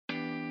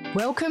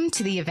Welcome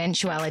to the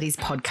Eventualities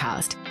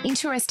podcast,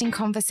 interesting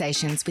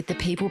conversations with the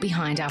people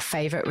behind our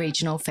favourite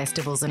regional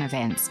festivals and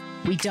events.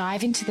 We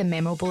dive into the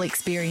memorable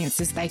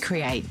experiences they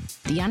create,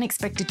 the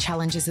unexpected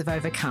challenges they've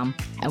overcome,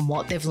 and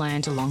what they've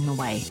learned along the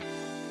way.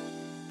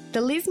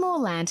 The Lismore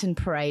Lantern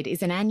Parade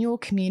is an annual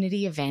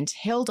community event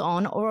held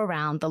on or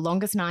around the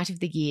longest night of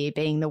the year,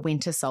 being the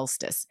winter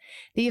solstice.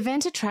 The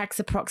event attracts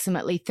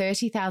approximately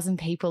 30,000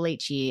 people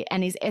each year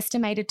and is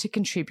estimated to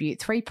contribute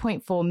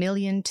 $3.4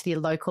 million to the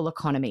local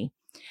economy.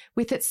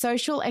 With its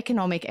social,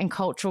 economic and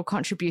cultural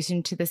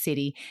contribution to the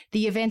city,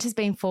 the event has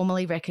been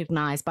formally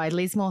recognised by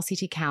Lismore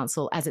City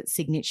Council as its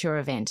signature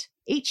event.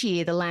 Each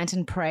year, the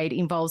Lantern Parade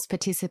involves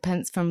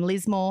participants from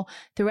Lismore,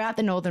 throughout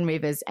the Northern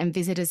Rivers, and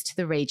visitors to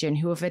the region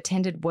who have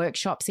attended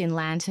workshops in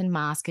lantern,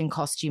 mask and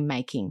costume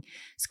making.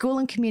 School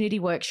and community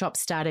workshops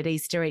start at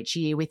Easter each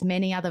year, with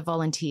many other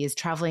volunteers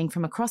travelling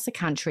from across the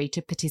country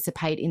to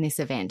participate in this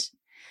event.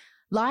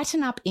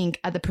 Lighten Up Inc.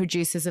 are the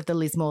producers of the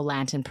Lismore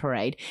Lantern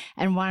Parade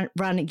and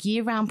run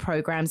year-round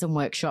programs and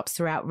workshops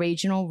throughout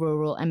regional,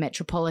 rural and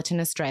metropolitan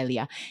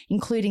Australia,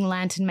 including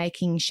lantern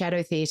making,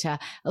 shadow theatre,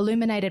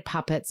 illuminated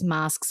puppets,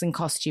 masks and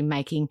costume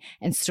making,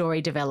 and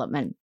story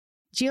development.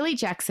 Jilly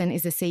Jackson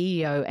is the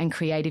CEO and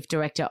creative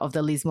director of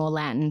the Lismore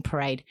Lantern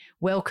Parade.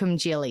 Welcome,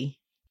 Jilly.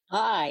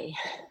 Hi.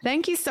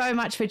 Thank you so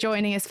much for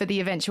joining us for the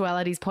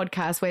Eventualities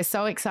podcast. We're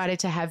so excited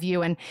to have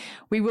you, and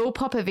we will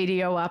pop a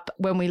video up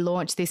when we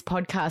launch this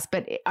podcast,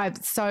 but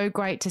it's so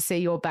great to see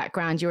your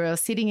background. You're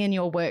sitting in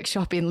your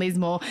workshop in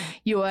Lismore.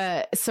 You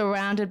are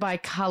surrounded by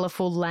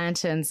colourful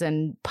lanterns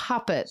and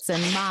puppets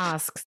and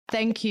masks.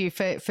 Thank you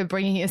for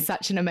bringing us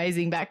such an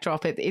amazing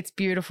backdrop. It's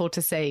beautiful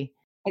to see.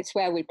 It's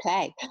where we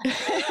play.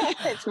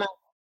 It's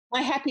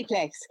my happy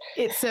place.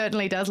 It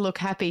certainly does look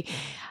happy.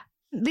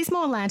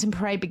 Lismore Lantern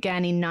Parade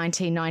began in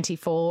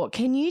 1994.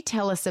 Can you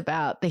tell us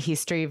about the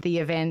history of the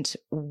event?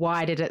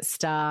 Why did it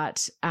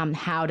start?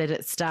 How did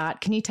it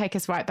start? Can you take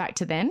us right back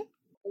to then?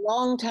 A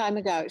long time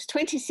ago. It's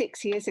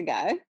 26 years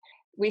ago.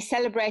 We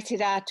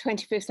celebrated our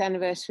 25th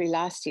anniversary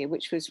last year,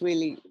 which was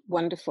really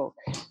wonderful.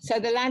 So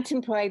the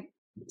Lantern Parade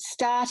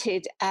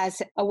started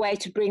as a way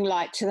to bring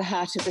light to the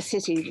heart of the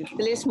city.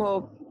 The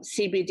Lismore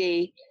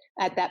CBD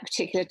at that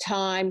particular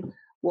time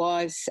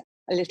was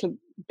a little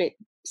bit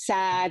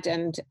sad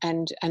and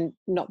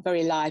not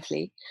very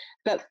lively.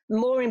 But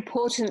more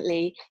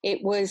importantly, it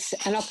was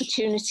an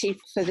opportunity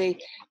for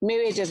the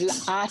myriad of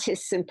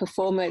artists and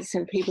performers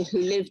and people who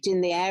lived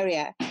in the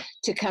area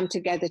to come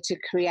together to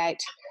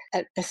create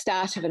a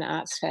start of an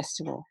arts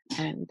festival.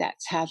 And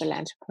that's how the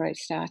Lantern Parade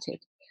started.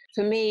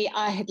 For me,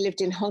 I had lived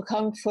in Hong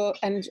Kong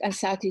and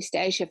Southeast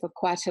Asia for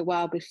quite a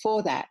while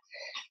before that.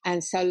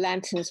 And so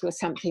lanterns were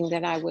something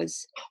that I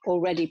was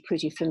already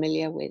pretty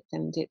familiar with.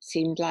 And it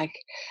seemed like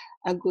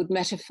a good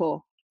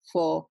metaphor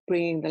for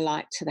bringing the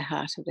light to the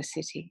heart of the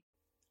city.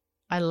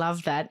 I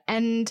love that.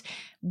 And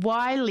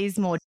why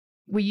Lismore?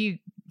 Were you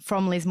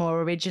from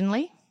Lismore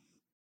originally?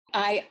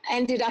 I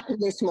ended up in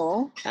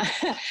Lismore.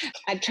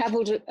 I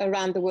travelled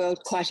around the world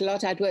quite a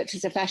lot. I'd worked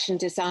as a fashion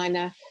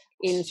designer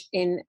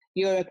in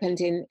Europe and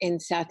in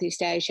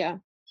Southeast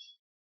Asia.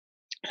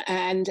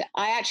 And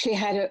I actually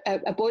had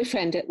a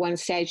boyfriend at one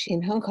stage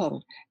in Hong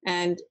Kong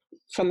and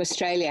from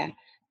Australia.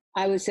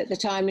 I was at the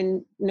time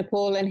in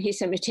Nepal and he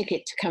sent me a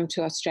ticket to come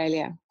to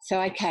Australia. So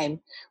I came.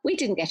 We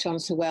didn't get on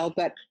so well,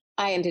 but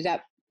I ended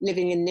up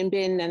living in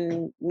Nimbin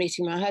and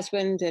meeting my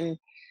husband and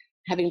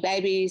having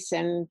babies,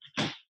 and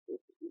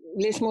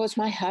Lismore's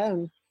my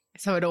home.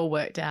 So it all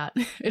worked out.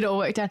 It all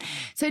worked out.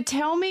 So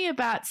tell me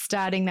about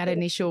starting that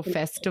initial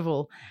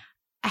festival.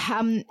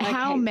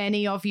 How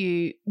many of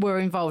you were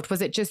involved?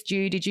 Was it just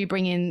you? Did you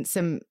bring in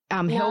some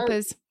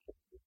helpers?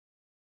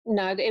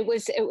 No, it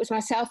was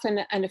myself and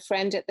a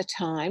friend at the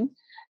time.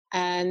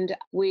 And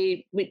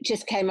we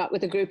just came up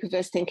with a group of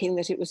us thinking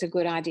that it was a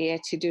good idea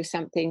to do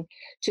something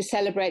to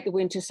celebrate the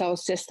winter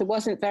solstice. There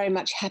wasn't very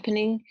much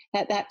happening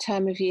at that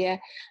time of year.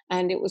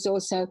 And it was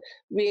also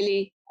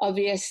really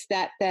obvious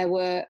that there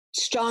were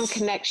strong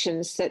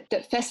connections,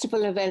 that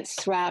festival events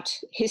throughout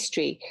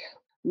history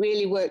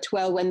really worked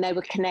well when they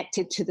were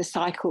connected to the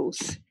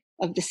cycles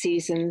of the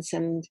seasons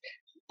and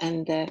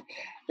the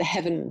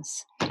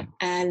heavens.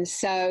 And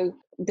so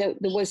there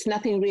was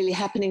nothing really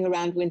happening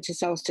around winter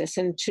solstice.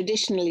 And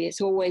traditionally,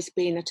 it's always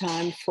been a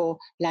time for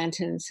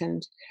lanterns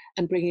and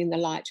bringing the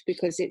light,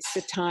 because it's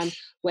the time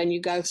when you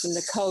go from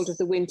the cold of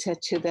the winter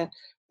to the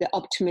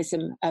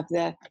optimism of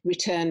the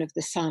return of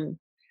the sun,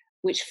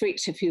 which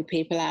freaked a few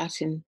people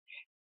out in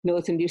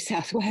northern New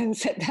South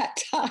Wales at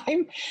that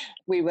time.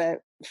 We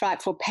were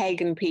frightful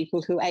pagan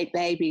people who ate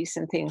babies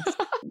and things.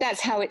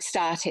 That's how it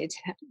started.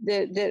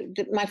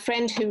 My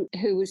friend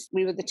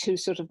we were the two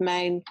sort of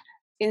main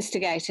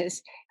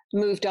instigators,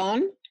 moved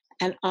on,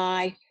 and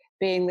I,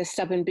 being the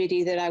stubborn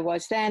biddy that I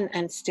was then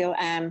and still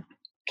am,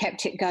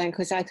 kept it going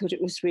because I thought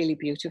it was really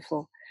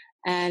beautiful.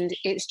 And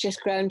it's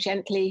just grown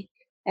gently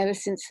ever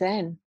since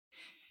then.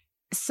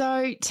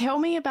 So tell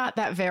me about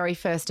that very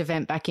first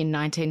event back in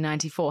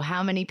 1994.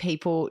 How many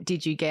people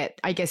did you get,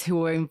 I guess, who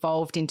were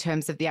involved in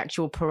terms of the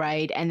actual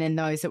parade, and then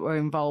those that were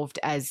involved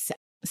as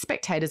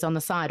spectators on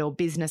the side or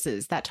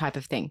businesses, that type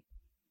of thing?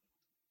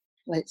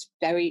 Well, it's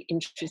very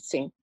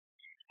interesting.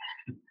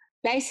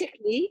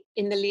 Basically,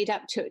 in the lead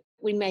up to it,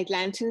 we made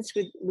lanterns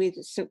with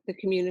the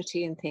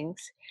community and things.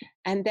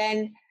 And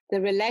then the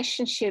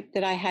relationship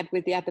that I had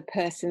with the other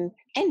person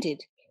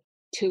ended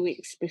 2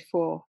 weeks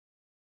before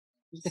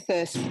the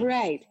first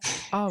parade.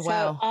 Oh,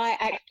 wow.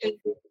 So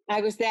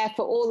I was there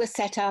for all the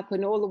setup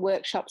and all the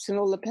workshops and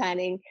all the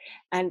planning,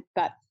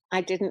 but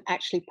I didn't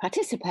actually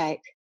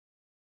participate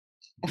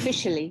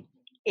officially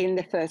in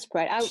the first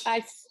parade.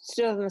 I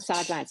stood on the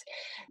sidelines.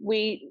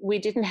 We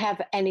didn't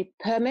have any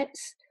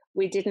permits.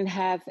 We didn't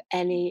have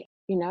any,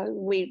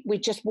 we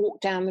just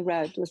walked down the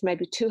road. There was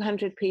maybe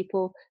 200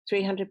 people,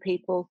 300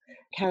 people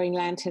carrying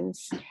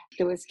lanterns.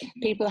 There was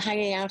people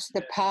hanging out at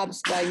the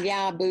pubs going,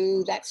 yeah,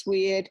 boo, that's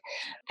weird.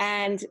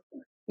 And,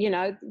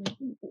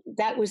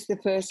 that was the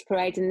first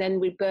parade. And then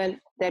we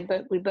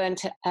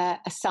burnt a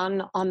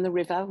sun on the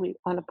river,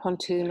 on a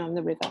pontoon on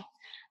the river.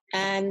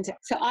 And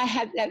so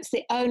that's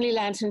the only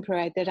lantern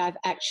parade that I've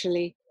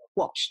actually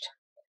watched,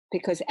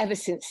 because ever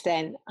since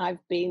then I've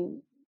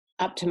been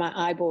up to my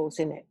eyeballs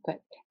in it.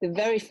 But the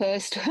very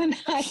first one,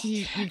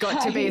 you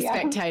got to be a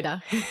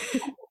spectator.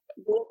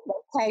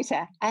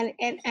 Spectator,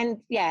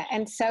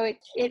 and so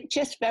it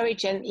just very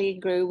gently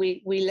grew.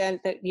 We learned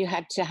that you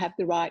had to have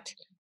the right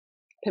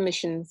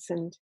permissions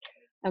and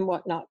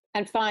whatnot,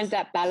 and find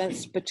that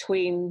balance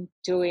between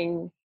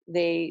doing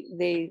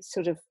the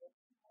sort of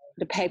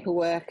the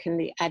paperwork and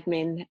the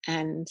admin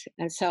and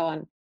so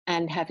on,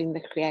 and having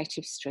the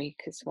creative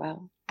streak as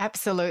well.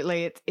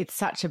 Absolutely. It's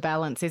such a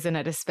balance, isn't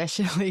it?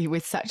 Especially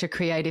with such a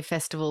creative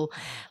festival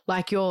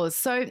like yours.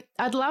 So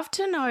I'd love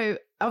to know,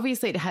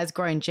 obviously it has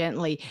grown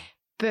gently,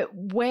 but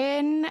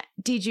when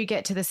did you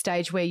get to the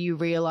stage where you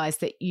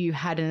realised that you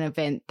had an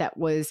event that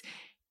was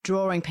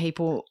drawing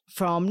people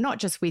from not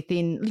just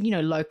within,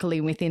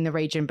 locally within the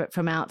region, but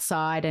from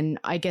outside, and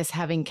I guess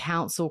having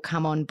council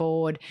come on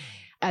board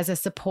as a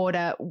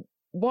supporter?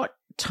 What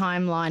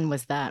timeline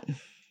was that?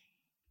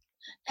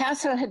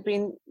 Council had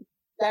been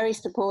very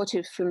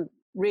supportive from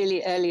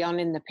really early on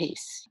in the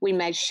piece. We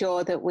made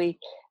sure that we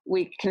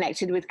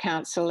connected with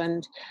council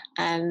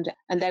and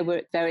they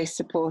were very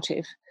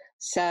supportive.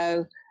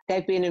 So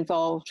they've been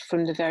involved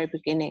from the very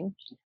beginning.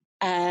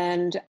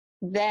 And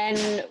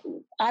then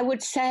I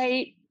would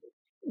say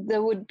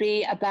there would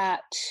be about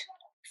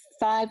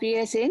 5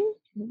 years in,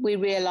 we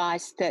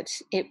realised that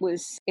it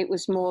was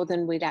more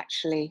than we'd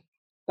actually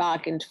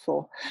bargained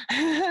for.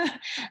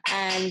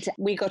 And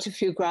we got a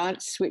few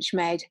grants which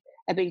made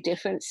a big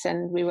difference,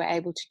 and we were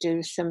able to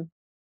do some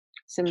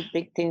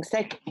big things.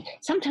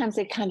 Sometimes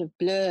they kind of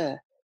blur,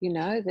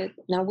 that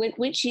now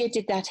which year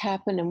did that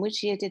happen and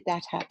which year did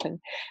that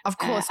happen. Of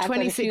course,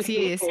 26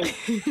 years.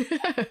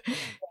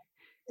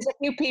 There's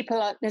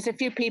a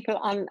few people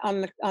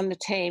on the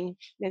team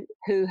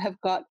who have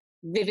got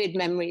vivid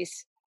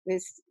memories.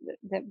 There's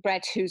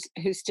Brett who's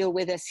still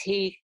with us.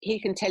 He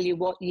can tell you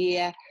what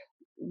year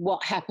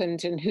what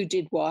happened and who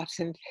did what,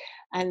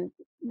 and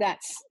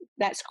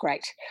that's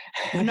great.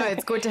 No,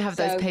 it's good to have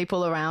those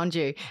people around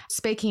you.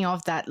 Speaking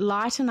of that,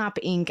 Lighten Up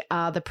Inc.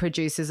 are the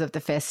producers of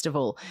the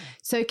festival.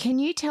 So can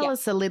you tell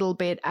us a little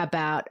bit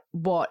about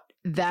what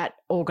that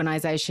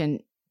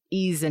organisation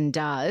is and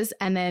does,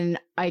 and then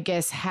I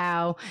guess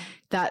how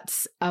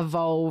that's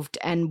evolved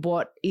and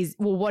what is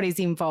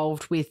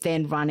involved with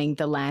then running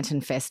the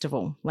Lantern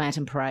Festival,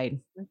 Lantern Parade?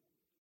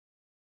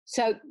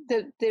 So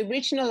the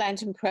original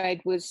Lantern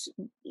Parade was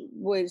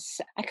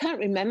I can't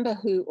remember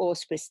who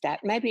auspiced that.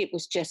 Maybe it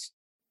was just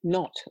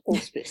not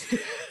auspiced.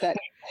 But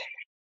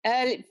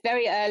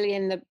very early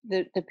in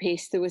the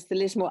piece, there was the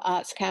Lismore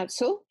Arts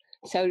Council.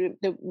 So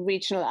the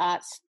regional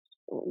arts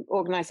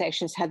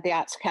organisations had the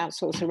arts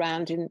councils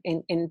around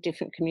in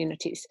different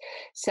communities.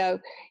 So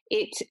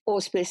it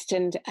auspiced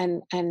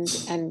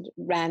and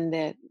ran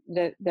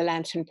the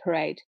Lantern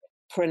Parade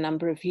for a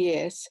number of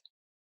years.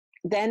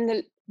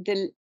 Then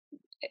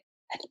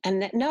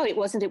no, it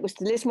wasn't. It was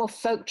the Lismore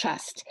Folk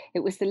Trust. It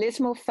was the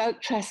Lismore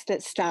Folk Trust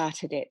that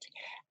started it.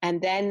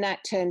 And then that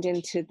turned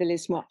into the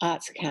Lismore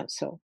Arts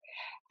Council.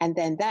 And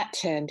then that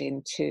turned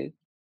into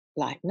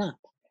Lighten Up.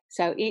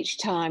 So each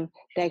time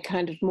they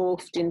kind of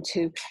morphed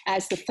into,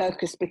 as the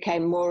focus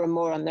became more and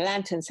more on the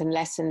lanterns and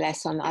less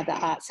on other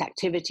arts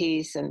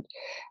activities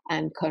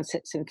and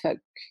concerts and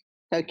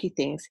folky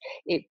things,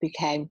 it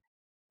became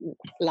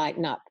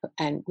Lighten Up,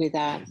 and with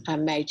our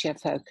major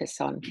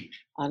focus on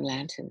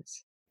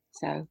lanterns.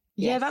 So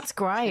yeah, that's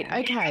great.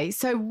 Okay,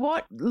 so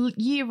what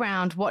year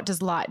round, what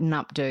does Lighten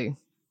Up do?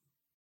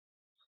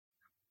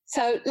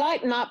 So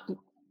Lighten Up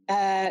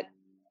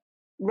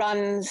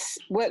runs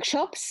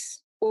workshops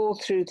all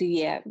through the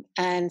year,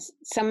 and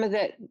some of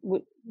it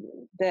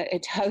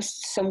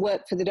hosts some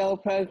work for the Dole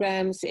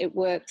programs. It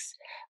works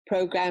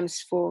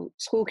programs for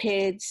school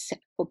kids,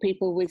 for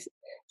people with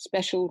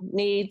special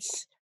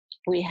needs.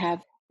 We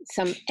have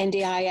some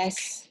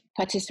NDIS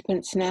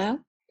participants now.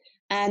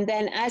 And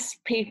then as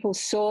people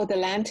saw the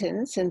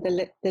lanterns and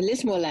the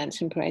Lismore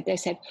Lantern Parade, they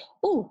said,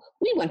 oh,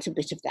 we want a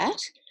bit of that.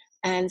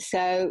 And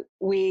so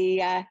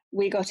we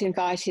got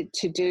invited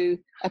to do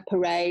a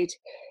parade,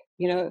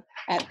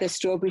 at the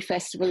Strawberry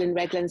Festival in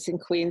Redlands in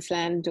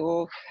Queensland,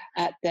 or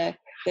at the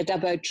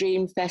Dubbo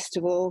Dream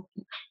Festival,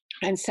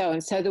 and so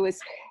on. So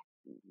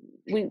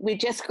we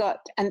just got,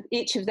 and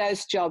each of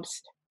those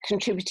jobs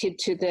contributed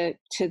to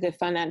the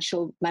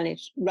financial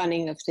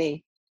running of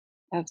the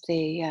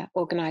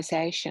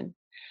organisation.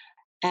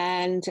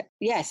 And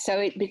yes, so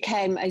it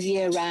became a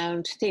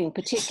year-round thing.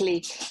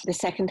 Particularly the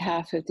second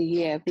half of the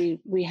year,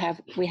 we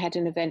had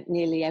an event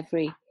nearly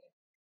every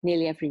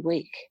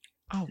week.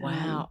 Oh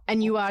wow!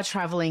 And you are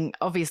travelling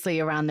obviously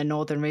around the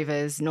Northern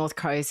Rivers, North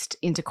Coast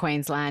into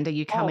Queensland. Are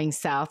you coming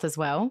south as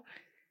well?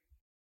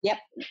 Yep.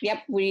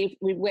 We've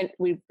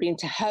been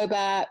to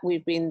Hobart.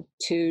 We've been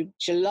to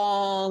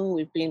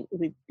Geelong.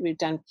 We've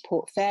done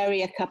Port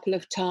Fairy a couple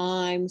of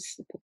times.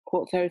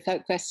 Port Fairy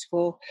Folk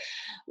Festival.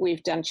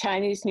 We've done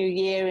Chinese New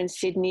Year in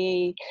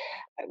Sydney.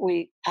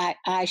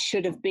 I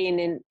should have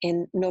been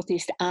in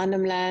Northeast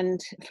Arnhem Land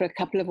for a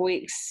couple of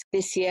weeks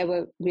this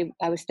year.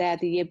 I was there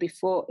the year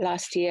before,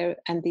 last year,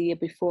 and the year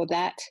before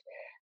that.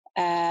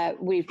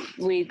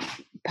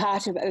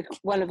 Part of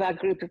one of our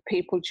group of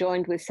people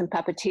joined with some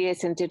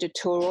puppeteers and did a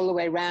tour all the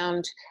way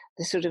around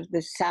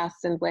the south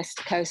and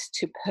west coast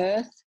to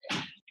Perth.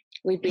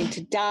 We've been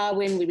to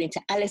Darwin, we've been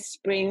to Alice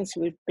Springs,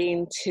 we've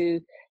been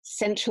to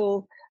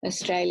Central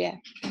Australia,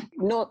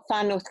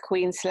 far north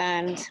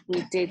Queensland.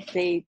 We did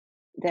the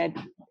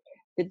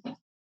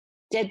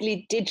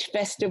Deadly Didge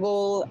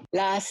Festival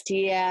last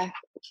year.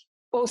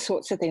 All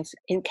sorts of things.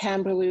 In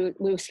Canberra, we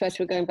were supposed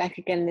to be going back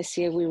again this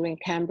year. We were in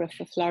Canberra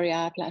for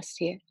Floriade last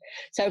year.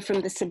 So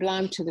from the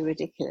sublime to the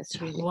ridiculous,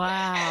 really.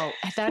 Wow,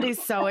 that is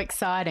so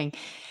exciting.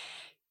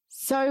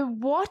 So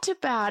what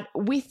about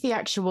with the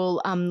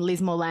actual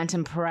Lismore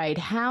Lantern Parade?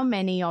 How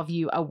many of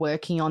you are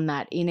working on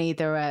that in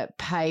either a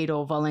paid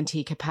or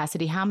volunteer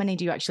capacity? How many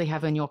do you actually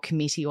have on your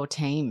committee or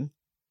team?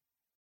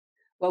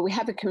 Well, we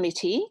have a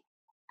committee,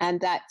 and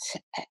that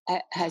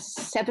has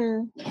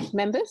 7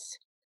 members.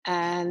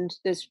 And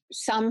there's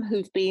some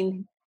who've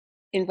been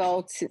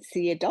involved since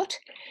the year dot,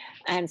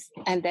 and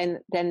then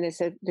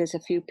there's a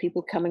few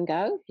people come and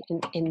go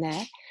in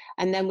there,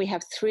 and then we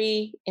have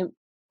 3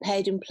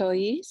 paid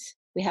employees.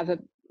 We have a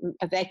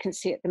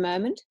vacancy at the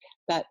moment,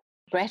 but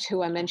Brett,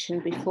 who I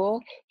mentioned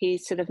before, he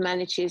sort of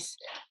manages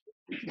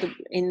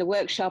in the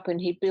workshop, and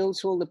he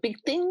builds all the big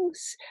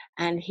things,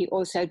 and he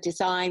also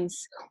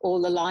designs all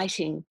the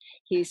lighting.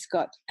 He's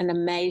got an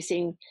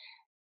amazing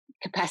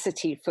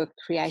capacity for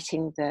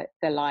creating the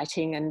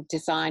lighting and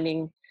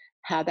designing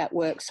how that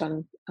works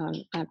on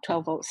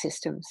 12-volt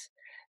systems.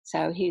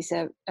 So he's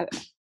a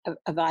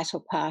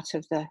vital part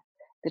of the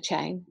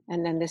chain.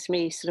 And then there's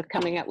me sort of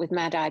coming up with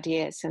mad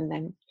ideas and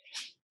then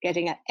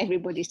getting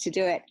everybody to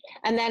do it.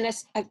 And then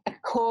a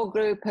core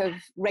group of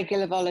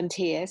regular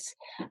volunteers.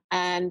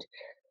 And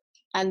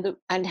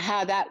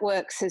how that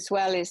works as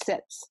well is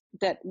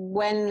that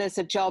when there's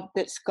a job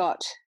that's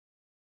got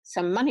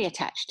some money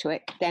attached to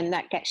it, then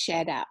that gets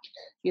shared out.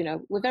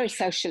 We're very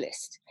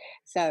socialist,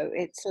 so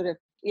it's sort of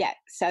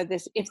So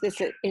if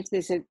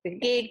there's a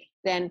gig,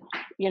 then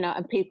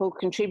and people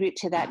contribute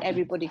to that,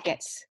 everybody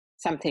gets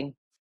something.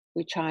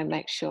 We try and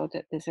make sure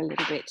that there's a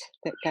little bit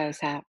that goes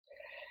out.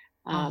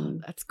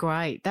 That's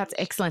great. That's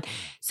excellent.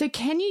 So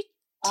can you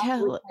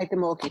tell? We paid the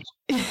mortgage.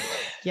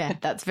 Yeah,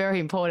 that's very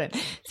important,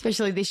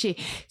 especially this year.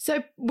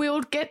 So we'll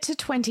get to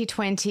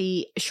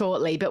 2020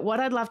 shortly, but what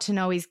I'd love to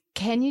know is,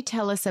 can you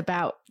tell us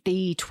about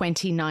the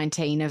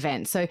 2019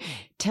 event? So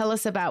tell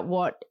us about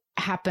what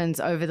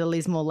happens over the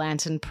Lismore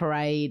Lantern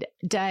Parade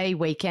day,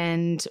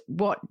 weekend.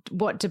 What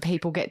do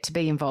people get to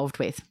be involved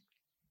with?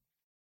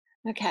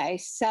 Okay,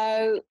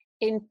 so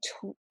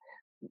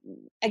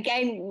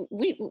again,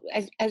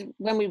 as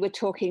when we were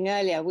talking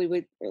earlier,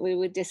 we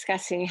were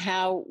discussing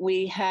how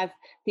we have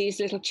these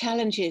little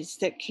challenges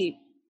that keep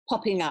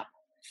popping up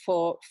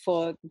for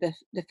the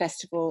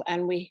festival,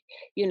 and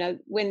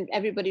when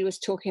everybody was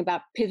talking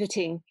about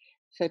pivoting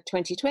for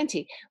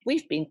 2020,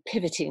 we've been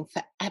pivoting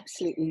for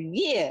absolutely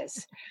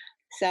years.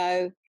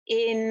 So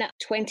in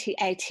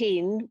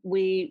 2018,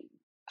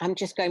 I'm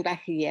just going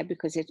back a year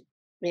because it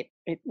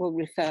will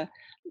refer.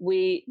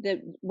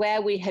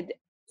 Where we had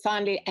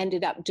finally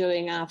ended up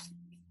doing our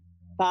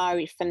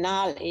fiery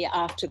finale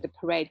after the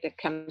parade that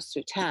comes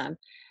through town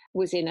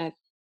was in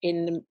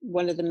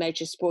one of the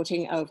major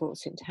sporting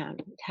ovals in town.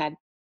 It had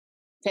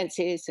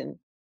fences and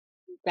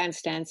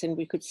grandstands, and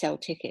we could sell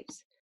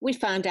tickets. We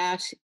found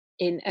out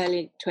in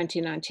early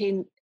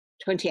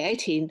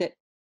 2018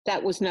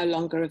 that was no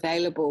longer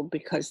available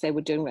because they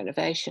were doing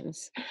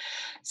renovations.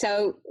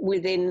 So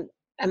within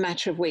a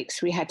matter of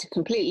weeks, we had to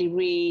completely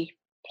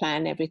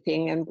replan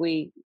everything, and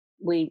we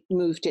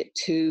moved it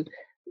to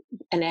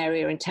an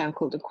area in town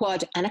called the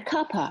Quad and a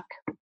car park.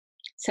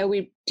 So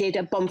we did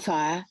a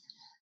bonfire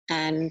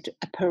and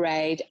a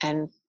parade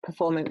and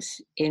performance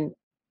in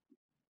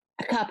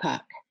a car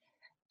park,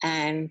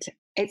 and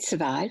it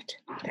survived.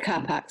 The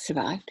car park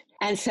survived.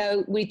 And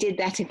so we did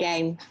that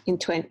again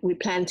we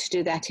planned to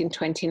do that in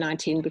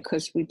 2019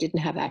 because we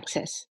didn't have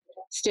access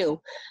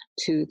still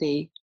to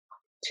the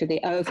to the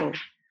Oval.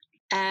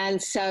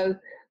 And so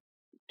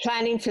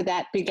planning for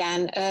that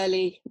began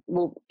early,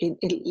 in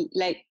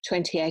late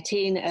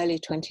 2018, early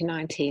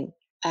 2019.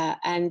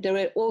 And there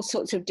are all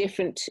sorts of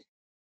different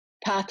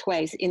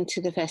pathways into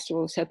the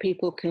festival. So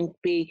people can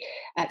be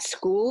at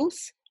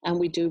schools, and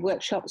we do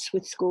workshops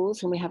with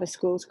schools, and we have a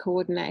schools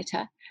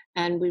coordinator,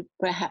 and we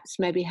perhaps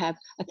maybe have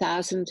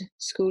 1,000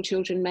 school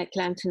children make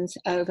lanterns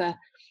over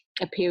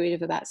a period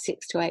of about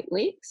 6 to 8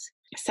 weeks.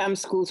 Some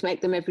schools make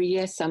them every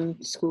year, some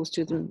schools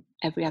do them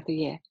every other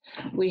year.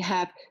 We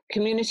have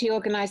community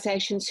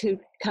organisations who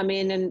come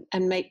in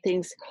and make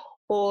things,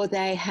 or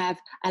they have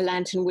a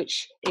lantern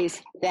which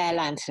is their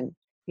lantern.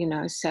 You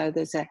know, so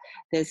there's a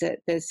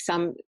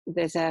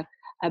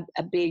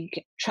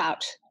big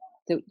trout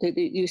that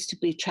used to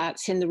be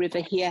trouts in the river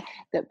here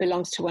that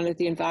belongs to one of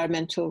the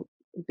environmental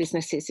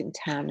businesses in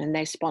town, and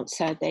they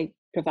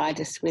provide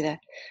us with a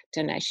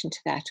donation to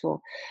that. Or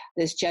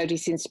there's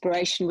Jodie's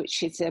Inspiration,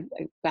 which is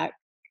about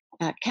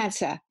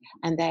cancer,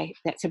 and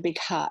that's a big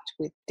heart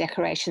with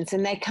decorations,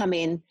 and they come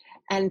in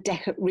and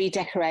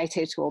redecorate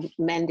it or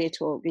mend it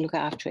or look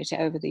after it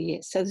over the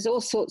years. So there's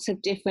all sorts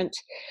of different,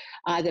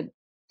 either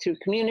through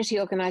community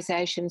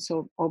organisations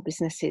or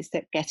businesses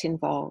that get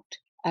involved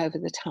over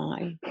the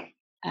time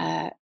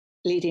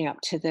leading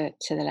up to the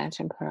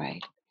Lantern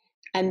Parade.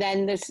 And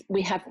then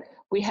we have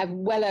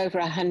well over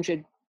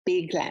 100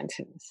 big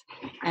lanterns,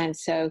 and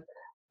so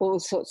all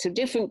sorts of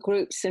different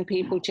groups and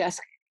people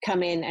just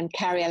come in and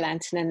carry a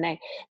lantern, and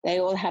they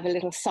all have a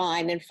little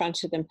sign in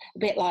front of them, a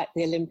bit like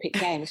the Olympic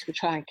Games. We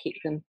try and keep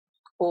them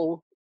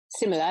all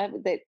similar,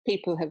 that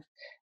people have,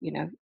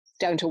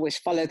 don't always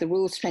follow the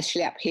rules,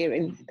 especially up here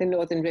in the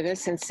Northern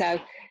Rivers. And so,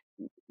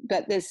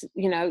 but there's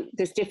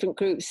different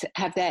groups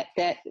have they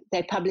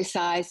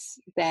publicise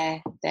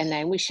their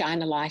name. We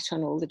shine a light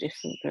on all the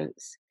different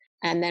groups.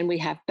 And then we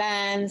have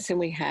bands, and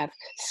we have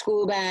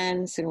school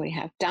bands, and we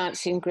have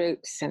dancing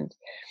groups, and,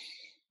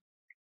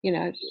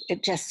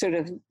 it just sort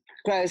of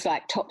grows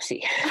like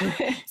topsy.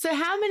 So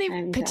how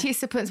many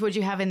participants would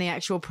you have in the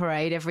actual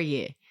parade every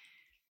year?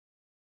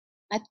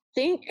 I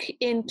think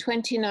in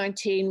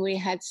 2019 we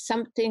had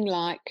something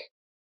like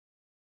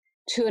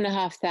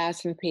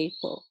 2,500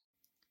 people.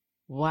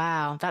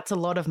 Wow, that's a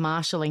lot of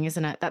marshalling,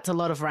 isn't it? That's a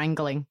lot of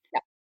wrangling.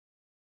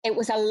 It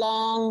was a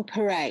long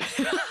parade.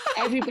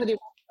 Everybody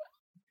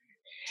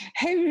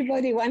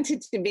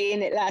wanted to be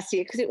in it last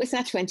year because it was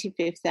our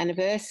 25th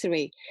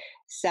anniversary.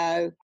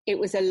 So it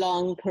was a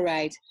long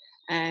parade,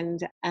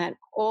 and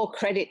all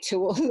credit to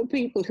all the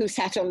people who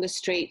sat on the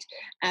street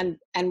and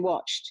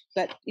watched.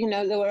 But,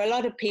 there were a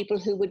lot of people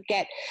who would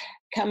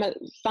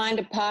find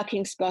a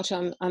parking spot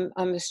on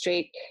the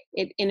street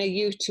in a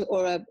ute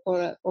or a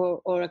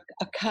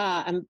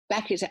car and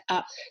back it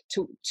up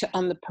to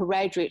on the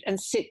parade route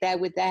and sit there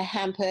with their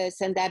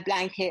hampers and their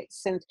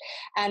blankets and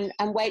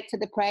wait for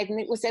the parade. And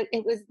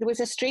there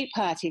was a street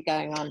party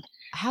going on.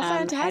 How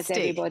fantastic!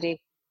 As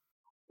everybody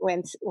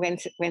went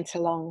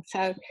along.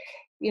 So,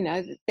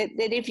 that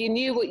if you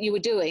knew what you were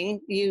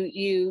doing,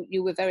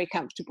 you were very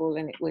comfortable,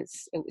 and it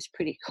was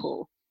pretty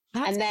cool.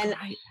 That's and then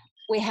great.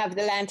 We have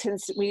the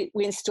lanterns. We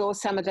install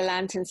some of the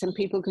lanterns, and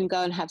people can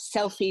go and have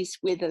selfies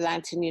with the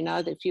lantern.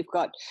 That if you've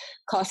got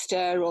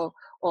Costa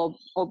or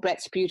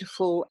Brett's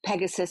beautiful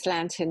Pegasus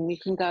lantern, you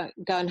can go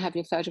and have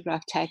your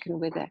photograph taken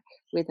with a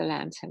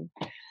lantern.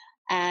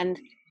 And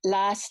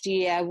last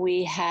year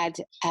we had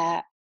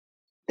the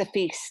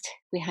feast.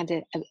 We had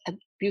a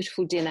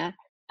beautiful dinner,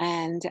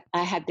 and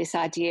I had this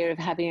idea of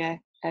having a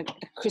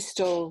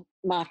crystal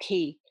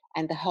marquee,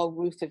 and the whole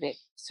roof of it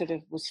sort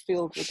of was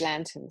filled with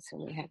lanterns,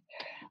 and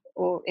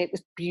it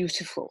was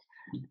beautiful.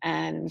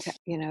 And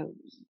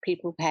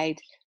people paid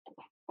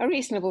a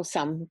reasonable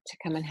sum to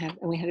come and have,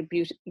 and we had a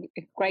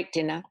great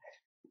dinner,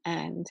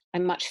 and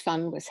much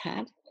fun was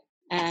had.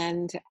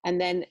 And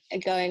then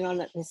going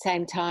on at the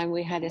same time,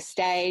 we had a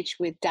stage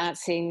with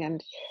dancing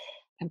and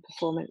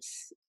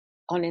performance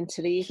on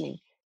into the evening.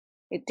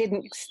 It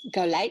didn't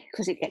go late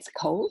because it gets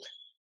cold,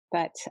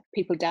 but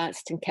people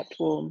danced and kept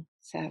warm.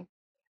 So,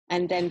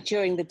 and then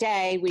during the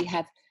day we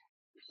have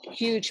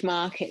huge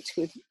markets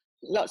with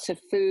lots of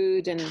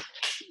food and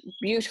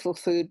beautiful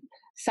food.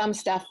 Some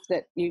stuff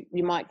that you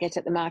might get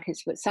at the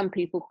markets, but some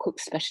people cook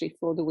specially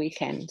for the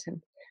weekend,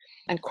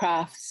 and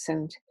crafts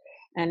and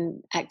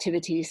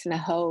activities, and a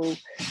whole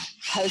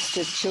host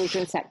of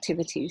children's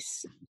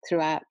activities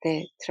throughout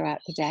the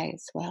day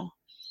as well.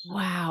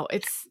 Wow,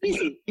 it's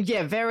busy.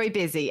 Yeah, very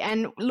busy.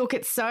 And look,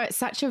 it's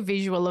such a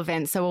visual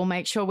event, so we'll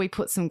make sure we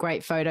put some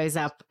great photos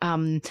up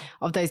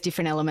of those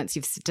different elements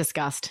you've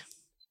discussed.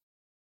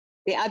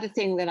 The other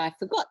thing that I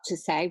forgot to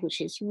say,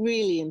 which is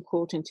really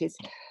important, is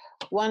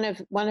one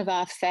of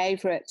our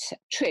favourite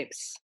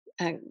trips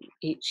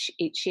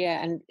each year,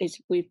 and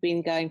we've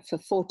been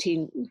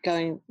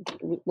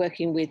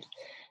working with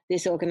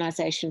this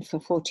organisation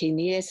for 14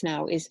 years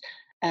now, is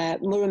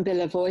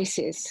Murrumbilla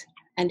Voices.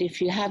 And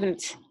if you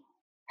haven't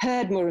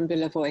heard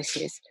Murrumbilla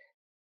Voices,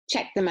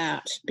 check them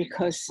out,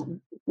 because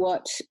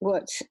what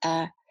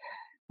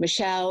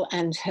Michelle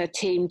and her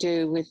team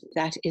do with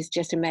that is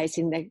just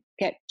amazing. They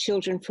get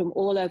children from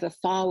all over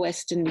far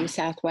western New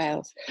South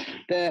Wales,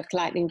 Burke,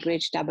 Lightning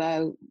Bridge,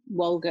 Dubbo,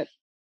 Walgett,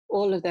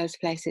 all of those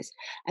places,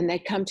 and they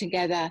come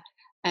together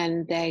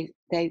and they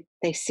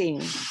sing,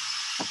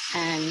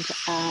 and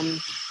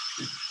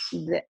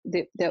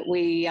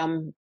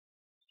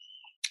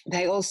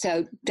they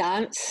also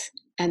dance,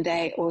 and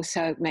they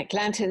also make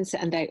lanterns,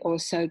 and they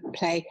also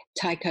play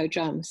taiko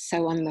drums.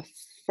 So on the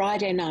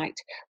Friday night,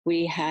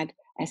 we had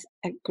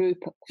a group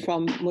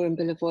from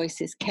Murrumbula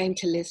Voices came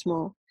to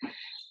Lismore,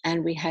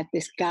 and we had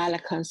this gala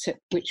concert,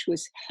 which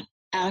was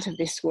out of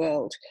this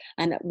world.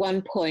 And at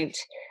one point,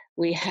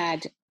 we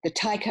had the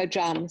taiko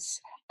drums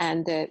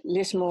and the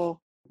Lismore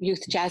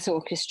Youth Jazz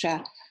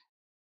Orchestra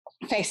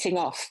facing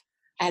off.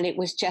 And it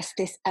was just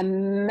this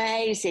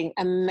amazing,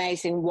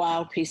 amazing,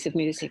 wild piece of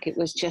music. It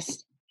was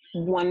just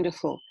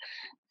wonderful.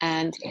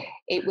 And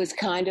it was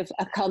kind of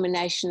a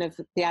culmination of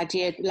the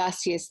idea.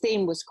 Last year's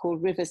theme was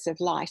called Rivers of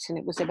Light, and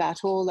it was about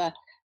all the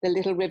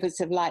little rivers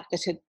of light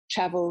that had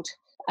travelled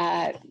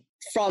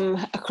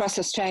from across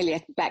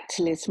Australia back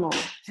to Lismore.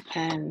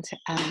 And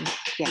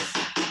yes.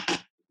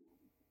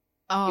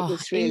 Oh, it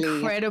was really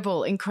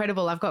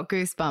incredible. I've got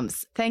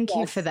goosebumps. Thank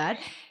you for that.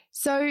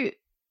 So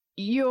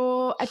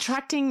you're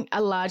attracting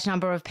a large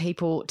number of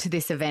people to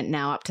this event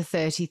now, up to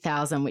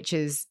 30,000, which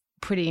is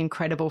pretty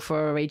incredible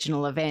for a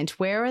regional event.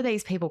 Where are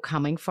these people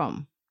coming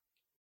from?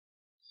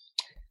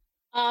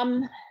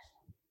 I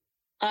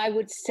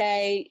would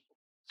say,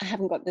 I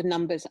haven't got the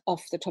numbers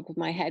off the top of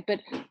my head,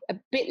 but a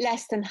bit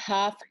less than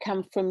half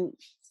come from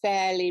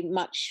fairly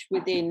much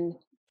within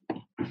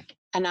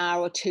an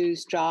hour or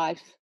two's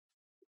drive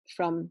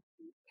from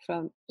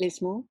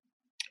Lismore.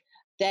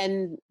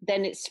 Then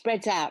it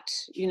spreads out,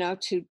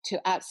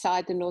 to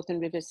outside the Northern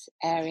Rivers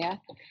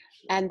area.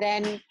 And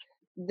then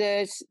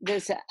there's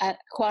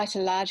quite a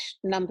large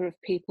number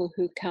of people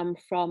who come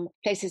from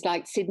places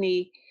like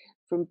Sydney,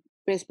 from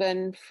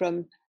Brisbane,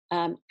 from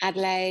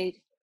Adelaide,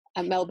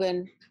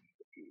 Melbourne,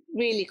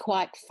 really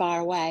quite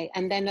far away.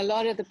 And then a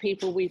lot of the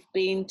people we've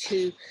been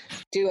to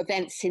do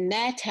events in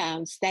their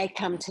towns, they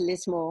come to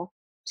Lismore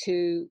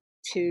to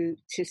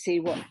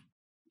see what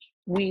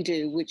we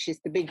do, which is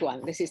the big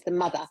one. This is the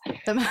mother.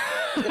 The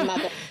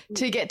mother.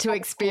 To get to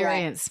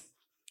experience. Correct.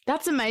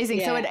 That's amazing.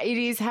 Yeah. So it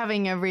is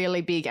having a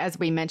really big, as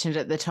we mentioned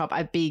at the top,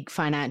 a big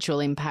financial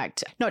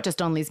impact, not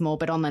just on Lismore,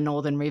 but on the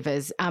Northern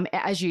Rivers,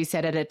 as you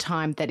said, at a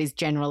time that is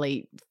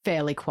generally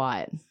fairly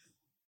quiet.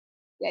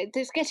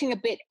 It's getting a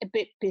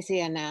bit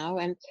busier now,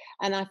 and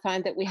I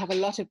find that we have a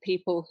lot of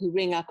people who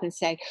ring up and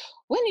say,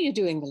 when are you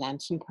doing the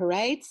Lantern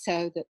Parade,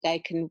 so that they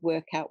can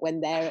work out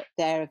when their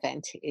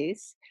event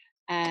is.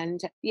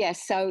 And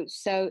so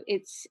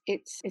it's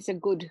a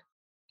good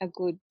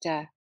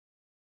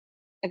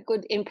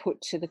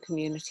input to the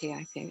community,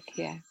 I think.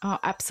 Yeah. Oh,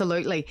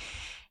 absolutely.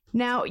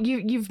 Now,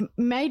 you've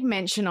made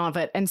mention of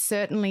it, and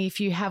certainly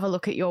if you have a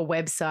look at your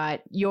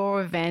website,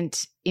 your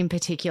event in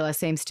particular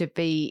seems to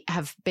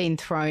have been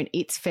thrown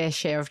its fair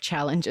share of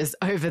challenges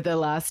over the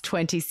last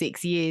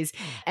 26 years.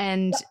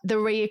 And the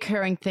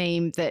reoccurring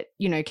theme that,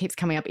 keeps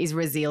coming up is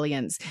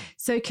resilience.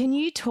 So can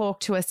you talk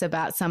to us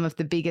about some of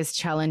the biggest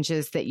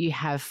challenges that you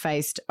have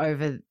faced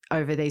over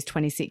these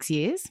 26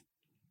 years?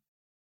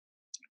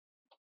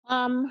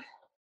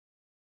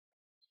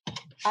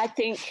 I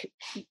think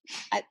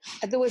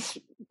there was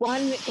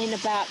one in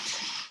about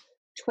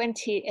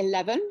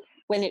 2011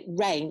 when it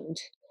rained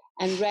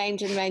and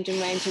rained, and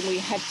we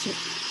had to.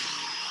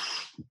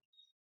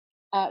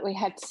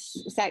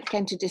 Is that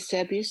going to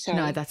disturb you? Sorry.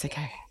 No, that's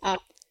okay. I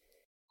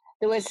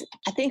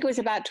think it was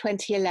about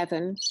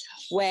 2011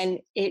 when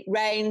it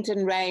rained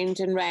and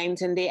rained and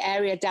rained, and the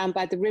area down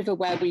by the river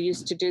where we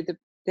used to do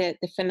the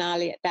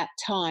finale at that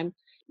time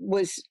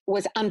was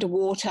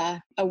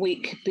underwater a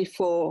week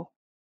before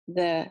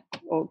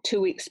or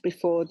 2 weeks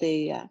before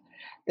the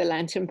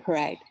Lantern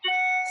Parade.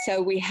 So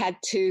we had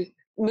to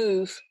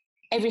move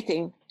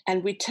everything,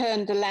 and we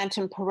turned the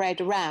Lantern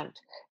Parade around.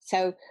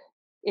 So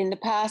in the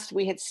past,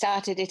 we had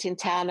started it in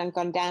town and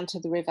gone down to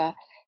the river.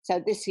 So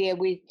this year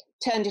we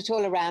turned it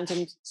all around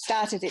and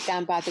started it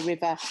down by the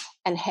river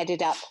and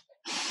headed up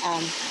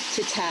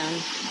to town,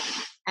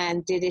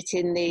 and did it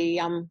in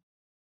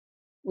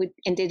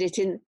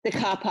the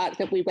car park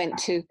that we went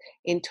to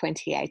in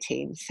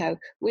 2018. So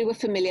we were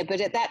familiar, but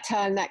at that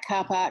time, that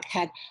car park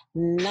had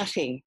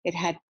nothing. It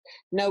had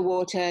no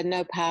water,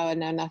 no power,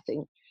 no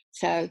nothing.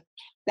 So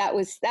that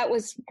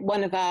was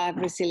one of our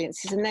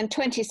resiliences. And then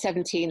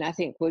 2017, I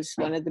think, was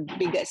one of the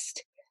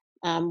biggest,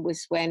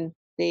 was when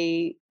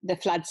the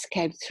floods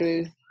came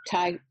through.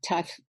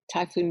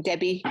 Typhoon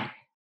Debbie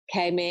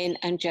came in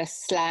and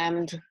just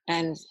slammed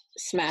and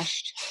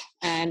smashed.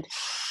 And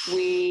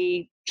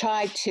we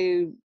tried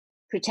to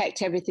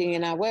protect everything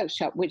in our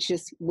workshop, which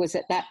was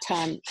at that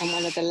time on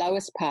one of the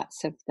lowest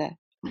parts of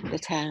the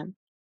town.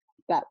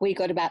 But we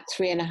got about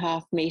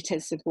 3.5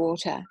 meters of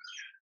water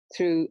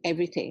through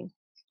everything.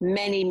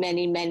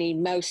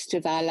 Most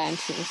of our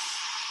lanterns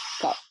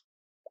got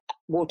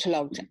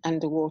waterlogged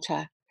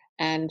underwater,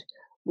 and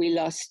we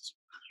lost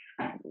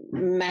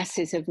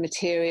masses of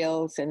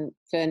materials and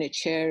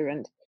furniture,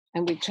 and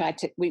and we tried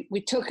to,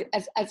 we took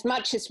as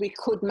much as we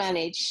could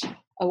manage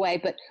away,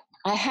 but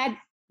I had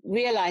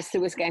realised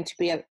there was going to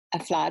be a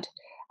flood,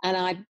 and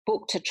I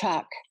booked a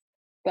truck.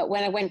 But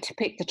when I went to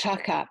pick the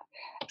truck up,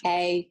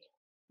 a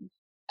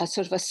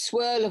sort of a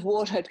swirl of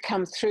water had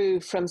come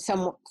through from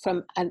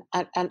an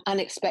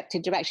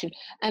unexpected direction,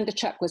 and the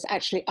truck was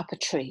actually up a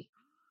tree.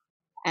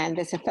 And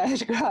there's a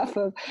photograph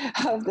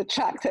of the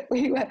truck that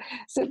we were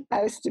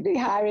supposed to be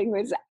hiring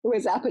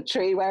was up a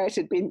tree where it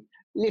had been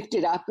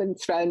lifted up and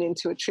thrown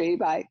into a tree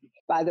by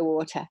the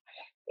water.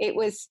 It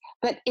was,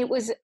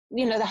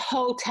 the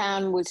whole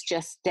town was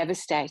just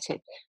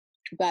devastated.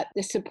 But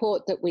the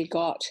support that we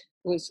got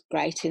was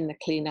great in the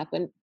cleanup.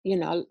 And,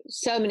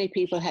 so many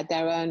people had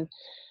their own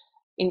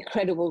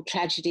incredible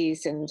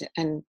tragedies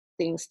and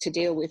things to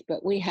deal with.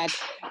 But we had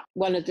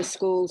one of the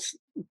schools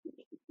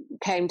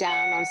came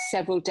down on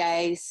several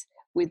days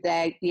with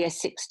their year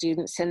 6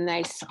 students, and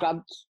they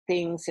scrubbed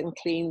things and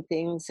cleaned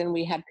things. And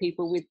we had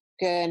people with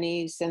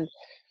gurneys, and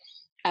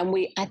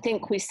I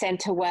think we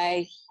sent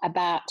away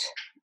about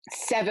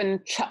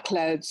 7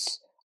 truckloads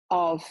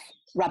of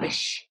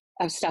rubbish,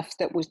 of stuff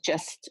that was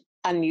just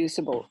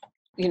unusable,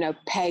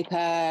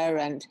 paper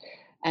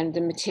and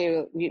the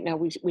material.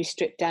 We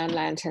stripped down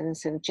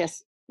lanterns, and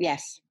just,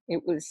 yes,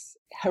 it was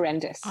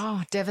horrendous.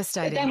 Oh,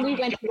 devastating. But then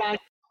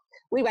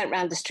we went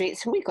around the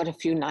streets, and we got a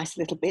few nice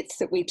little bits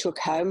that we took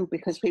home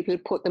because people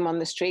had put them on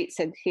the street,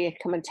 said, here,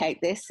 come and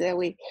take this. So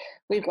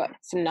we've got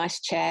some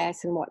nice chairs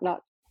and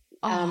whatnot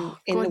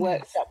in the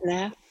workshop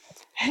now.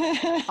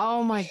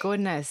 Oh, my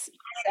goodness.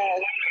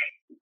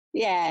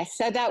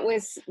 So that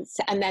was,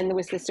 and then there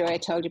was the story I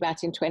told you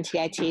about in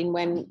 2018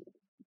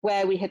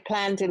 where we had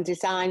planned and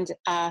designed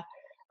our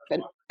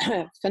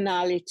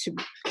finale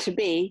to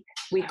be,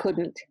 we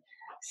couldn't.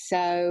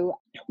 So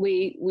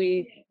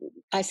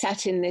I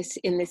sat in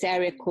this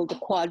area called the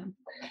Quad,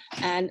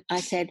 and I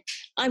said,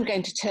 I'm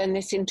going to turn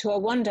this into a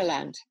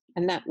wonderland.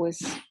 And that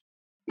was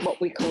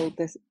what we called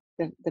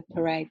the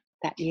parade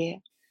that year.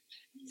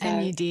 So,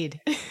 and you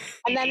did.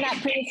 And then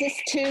that brings us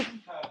to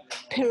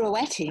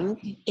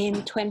pirouetting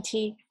in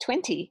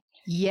 2020.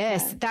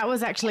 Yes, that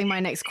was actually my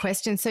next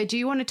question. So do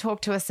you want to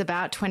talk to us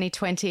about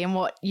 2020 and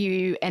what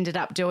you ended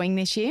up doing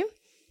this year?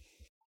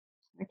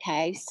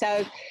 Okay,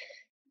 so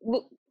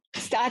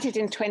started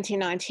in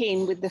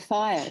 2019 with the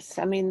fires.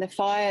 I mean, the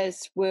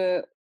fires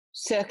were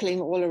circling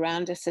all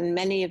around us, and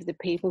many of the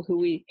people who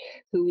we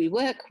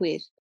work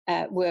with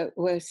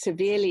were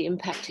severely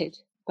impacted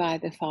by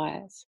the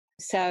fires.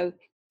 So,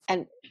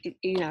 and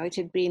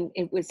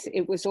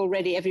it was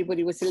already,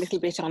 everybody was a little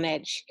bit on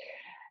edge.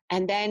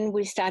 And then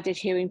we started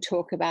hearing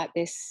talk about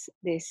this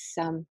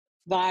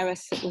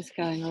virus that was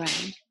going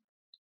around,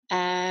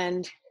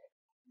 and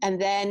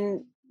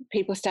then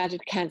people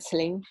started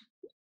cancelling,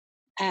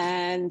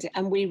 and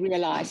we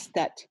realised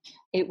that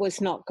it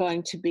was not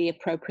going to be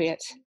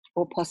appropriate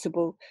or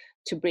possible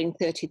to bring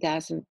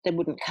 30,000. They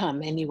wouldn't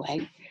come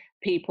anyway,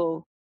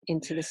 people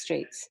into the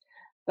streets.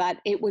 But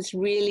it was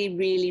really,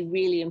 really,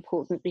 really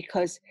important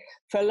because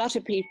for a lot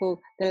of people,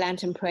 the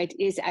Lantern Parade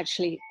is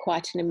actually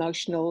quite an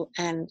emotional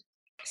and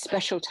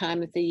special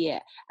time of the year.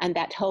 And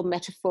that whole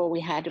metaphor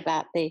we had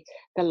about the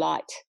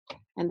light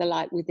and the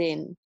light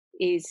within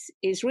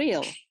is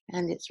real,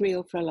 and it's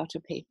real for a lot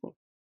of people.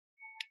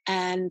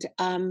 And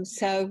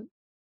so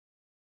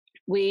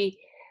we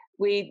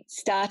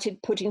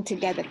started putting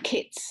together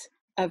kits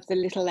of the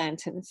little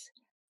lanterns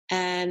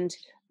and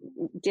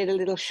did a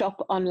little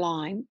shop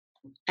online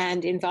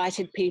and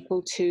invited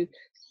people to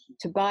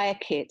buy a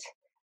kit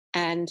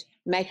and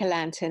make a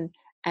lantern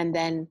and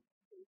then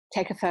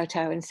take a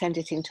photo and send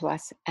it in to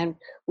us. And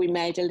we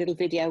made a little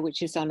video,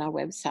 which is on our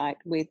website,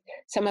 with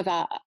some of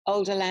our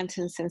older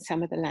lanterns and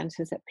some of the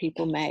lanterns that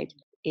people made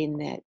in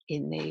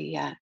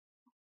the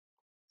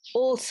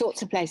all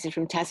sorts of places,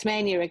 from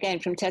Tasmania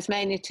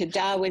to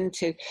Darwin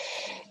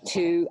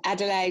to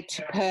Adelaide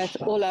to Perth,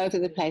 all over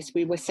the place.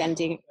 We were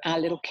sending our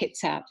little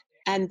kits out.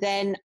 And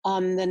then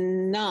on the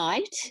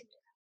night,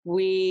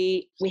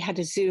 we had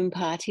a Zoom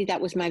party.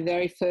 That was my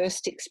very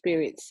first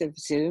experience of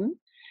Zoom.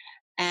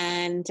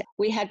 And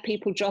we had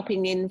people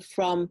dropping in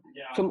from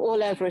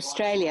all over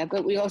Australia,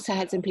 but we also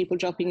had some people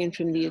dropping in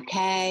from the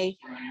UK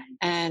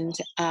and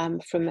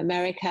from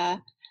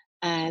America.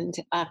 And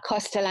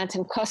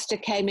Costa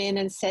came in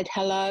and said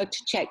hello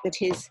to check that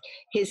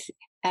his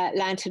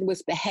lantern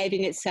was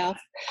behaving itself,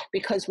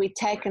 because we'd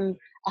taken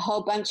a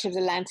whole bunch of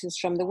the lanterns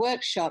from the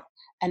workshop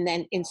and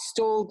then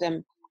installed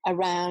them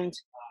around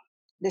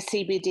the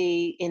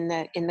CBD in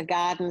the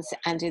gardens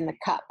and in the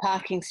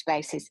parking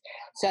spaces,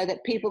 so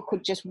that people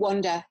could just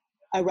wander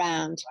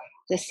around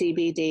the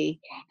CBD.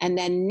 And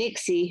then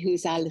Nixie,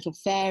 who's our little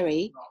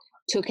fairy,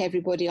 took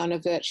everybody on a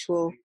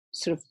virtual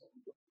sort of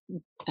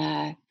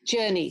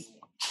journey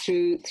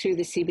through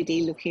the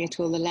CBD, looking at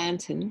all the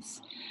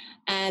lanterns.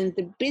 And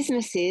the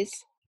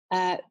businesses,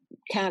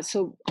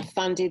 council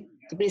funded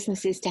the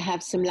businesses to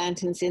have some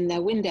lanterns in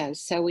their windows.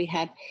 So we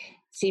had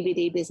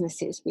CBD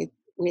businesses with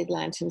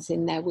lanterns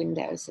in their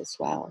windows as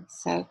well.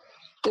 So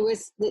there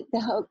was the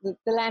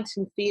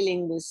lantern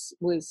feeling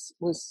was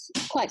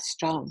quite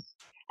strong.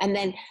 And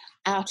then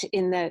out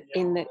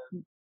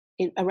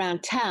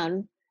around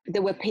town,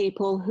 there were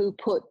people who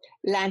put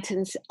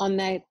lanterns on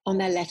their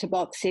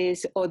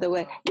letterboxes, or there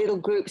were little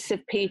groups of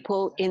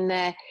people in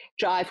their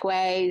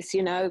driveways,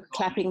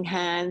 clapping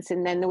hands.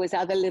 And then there was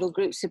other little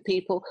groups of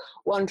people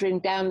wandering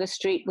down the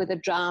street with a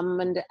drum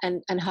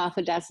and half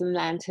a dozen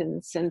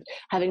lanterns and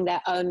having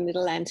their own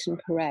little lantern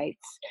parades.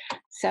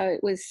 So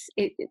it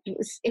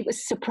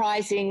was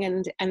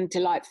surprising and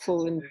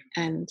delightful,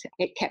 and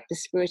it kept the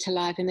spirit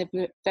alive in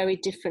a very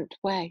different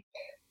way.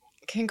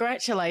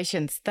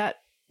 Congratulations.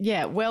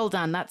 Yeah, well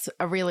done. That's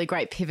a really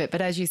great pivot.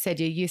 But as you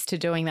said, you're used to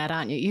doing that,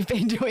 aren't you? You've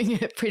been doing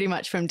it pretty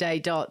much from day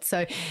dot.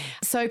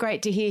 So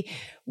great to hear.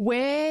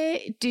 Where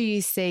do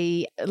you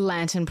see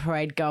Lantern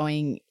Parade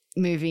going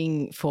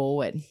moving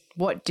forward?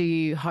 What do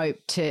you hope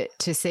to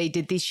see?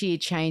 Did this year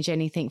change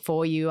anything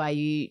for you? Are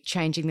you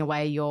changing the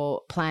way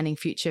you're planning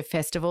future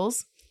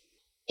festivals?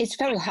 It's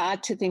very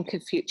hard to think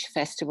of future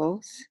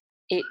festivals.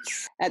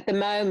 It's, at the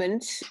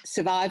moment,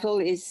 survival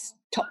is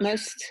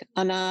topmost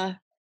on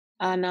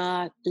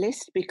our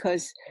list,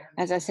 because,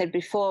 as I said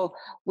before,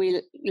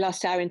 we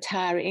lost our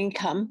entire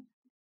income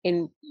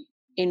in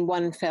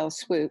one fell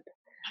swoop.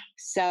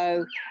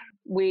 So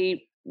we're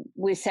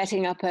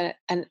setting up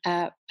an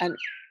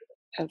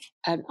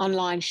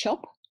online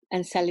shop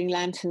and selling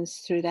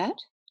lanterns through that.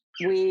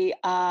 We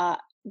are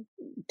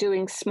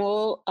doing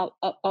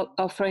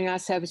offering our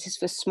services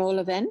for small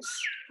events.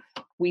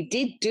 We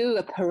did do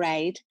a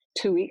parade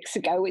 2 weeks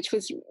ago, which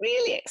was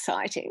really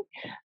exciting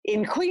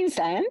in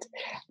Queensland.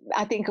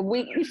 I think the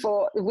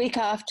week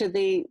after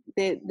we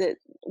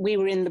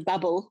were in the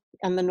bubble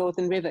on the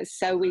Northern Rivers.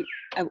 So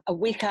a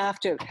week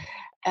after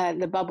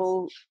the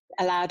bubble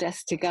allowed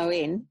us to go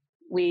in,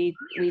 we'd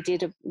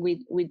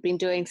been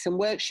doing some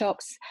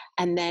workshops,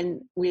 and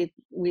then with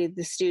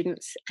the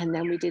students, and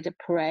then we did a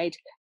parade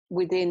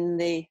within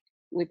the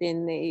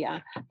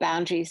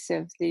boundaries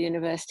of the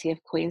University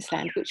of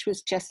Queensland, which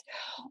was just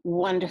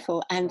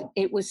wonderful. And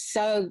it was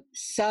so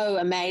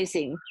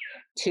amazing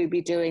to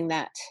be doing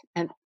that,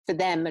 and for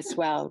them as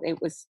well. It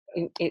was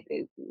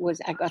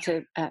I got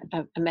a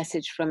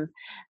message from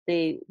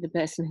the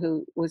person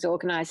who was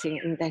organising,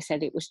 and they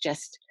said it was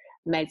just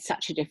made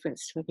such a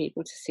difference for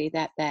people to see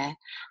that there.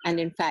 And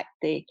in fact,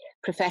 the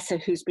professor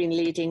who's been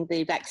leading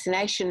the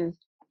vaccination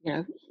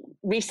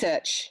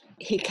research,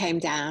 he came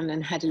down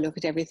and had a look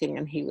at everything,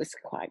 and he was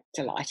quite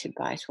delighted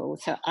by it all.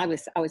 So I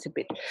was a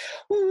bit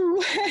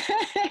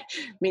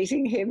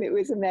meeting him. It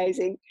was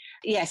amazing.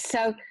 Yes.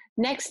 So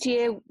next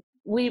year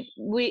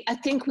I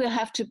think we'll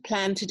have to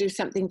plan to do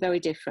something very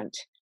different.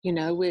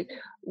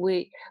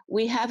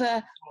 We have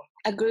a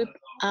group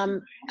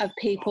of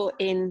people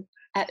in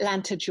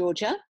Atlanta,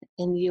 Georgia,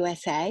 in the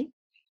USA,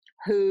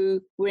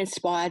 who were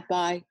inspired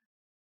by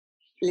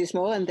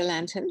Lismore and the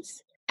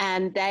lanterns.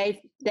 And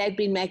they've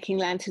been making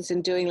lanterns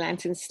and doing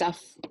lantern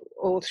stuff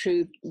all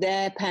through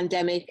their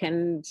pandemic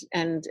and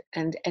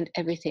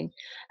everything.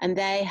 And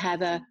they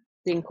have a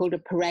thing called a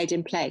parade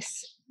in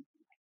place.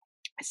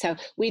 So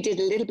we did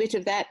a little bit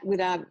of that with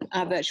our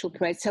virtual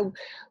parade. So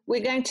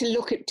we're going to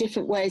look at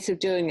different ways of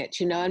doing it,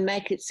 and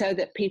make it so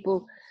that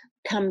people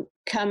come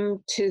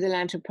to the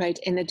lantern parade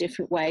in a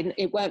different way. And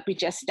it won't be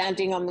just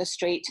standing on the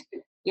street,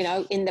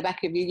 in the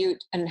back of your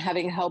ute and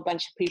having a whole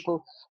bunch of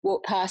people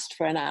walk past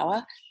for an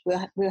hour.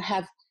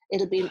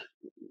 It'll be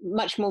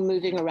much more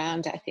moving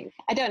around, I think.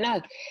 I don't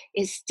know.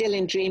 It's still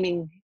in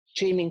dreaming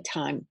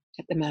time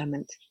at the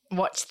moment.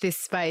 Watch this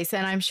space,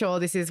 and I'm sure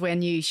this is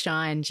when you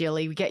shine,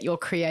 Jilly. We get your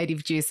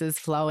creative juices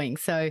flowing.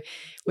 So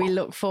we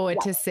look forward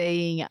to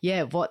seeing,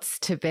 what's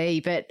to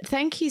be. But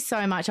thank you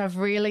so much. I've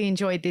really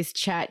enjoyed this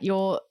chat.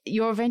 Your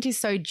event is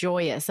so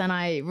joyous, and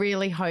I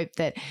really hope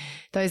that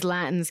those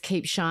lanterns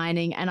keep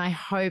shining. And I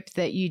hope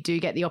that you do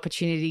get the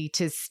opportunity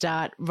to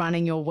start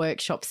running your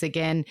workshops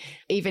again,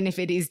 even if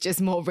it is just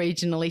more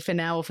regionally for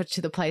now, or to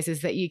the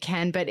places that you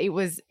can. But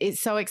it's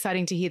so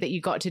exciting to hear that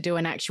you got to do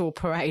an actual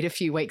parade a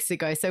few weeks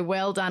ago. So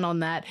well done on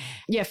that.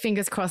 Yeah,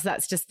 fingers crossed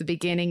that's just the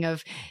beginning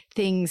of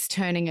things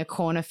turning a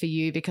corner for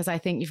you, because I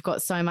think you've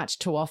got so much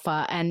to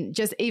offer. And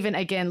just even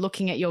again,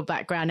 looking at your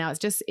background now,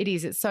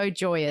 it's so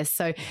joyous.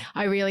 So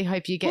I really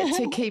hope you get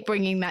to keep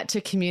bringing that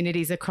to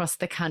communities across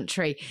the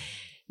country.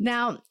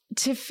 Now,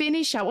 to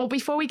finish up,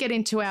 before we get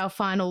into our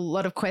final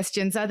lot of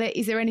questions,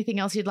 is there anything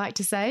else you'd like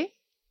to say?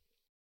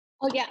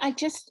 Oh yeah, I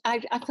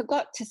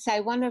forgot to say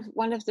one of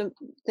the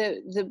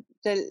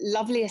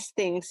loveliest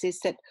things is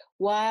that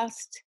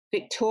whilst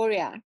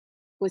Victoria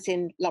was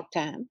in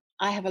lockdown,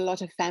 I have a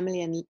lot of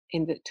family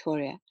in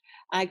Victoria.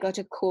 I got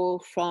a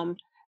call from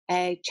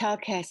a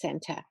childcare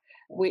centre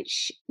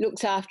which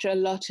looks after a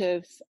lot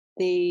of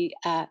the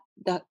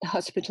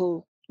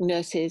hospital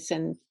nurses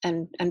and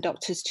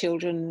doctors'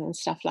 children and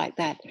stuff like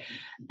that.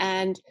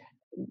 And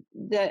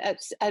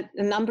a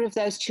number of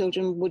those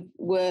children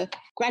were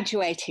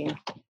graduating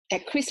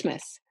at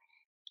Christmas,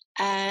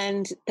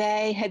 and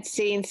they had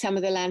seen some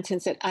of the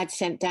lanterns that I'd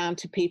sent down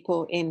to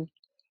people in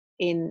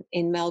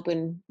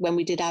Melbourne when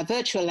we did our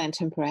virtual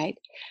lantern parade.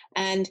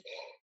 And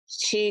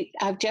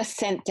I've just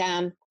sent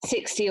down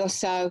 60 or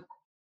so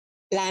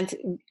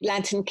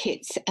lantern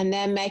kits, and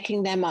they're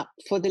making them up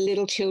for the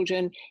little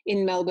children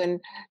in Melbourne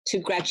to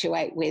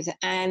graduate with,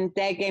 and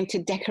they're going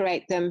to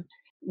decorate them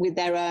with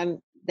their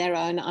own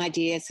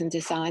ideas and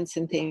designs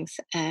and things,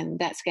 and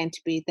that's going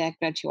to be their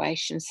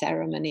graduation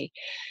ceremony.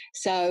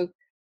 So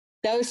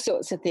those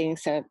sorts of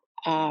things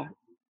are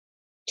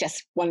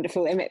just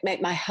wonderful. It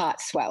make my heart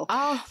swell.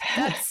 Oh,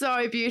 that's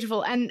so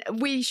beautiful. And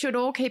we should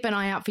all keep an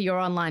eye out for your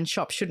online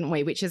shop, shouldn't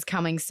we, which is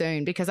coming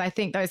soon, because I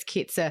think those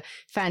kits are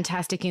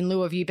fantastic. In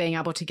lieu of you being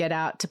able to get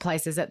out to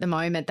places at the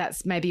moment,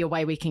 that's maybe a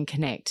way we can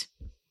connect.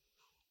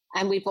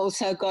 And we've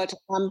also got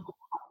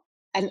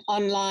an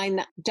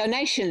online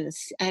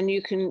donations, and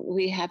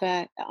we have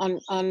I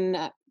don't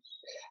know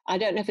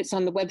if it's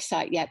on the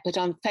website yet, but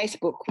on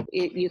Facebook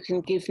you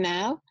can give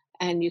now,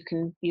 and you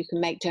can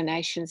make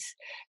donations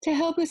to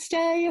help us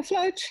stay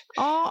afloat.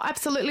 Oh,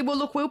 absolutely. Well,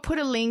 look, we'll put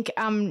a link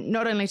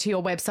not only to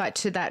your website,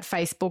 to that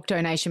Facebook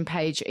donation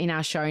page in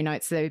our show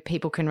notes, so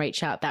people can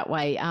reach out that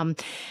way.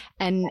 And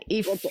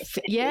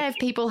if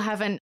people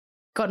haven't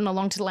gotten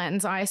along to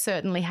Lanterns, I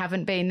certainly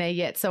haven't been there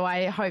yet. So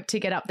I hope to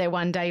get up there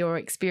one day or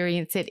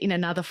experience it in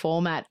another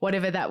format,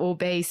 whatever that will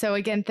be. So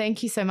again,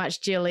 thank you so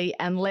much, Jilly.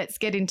 And let's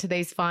get into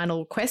these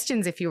final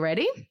questions if you're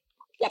ready.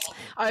 Yep.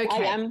 Okay. I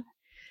am.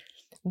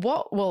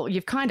 Well,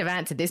 you've kind of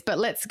answered this, but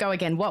let's go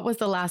again. What was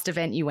the last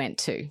event you went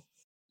to?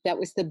 That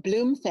was the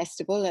Bloom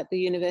Festival at the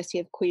University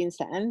of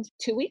Queensland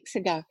 2 weeks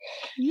ago.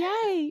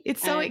 Yay.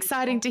 It's so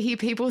exciting to hear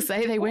people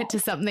say they went to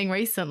something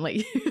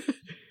recently.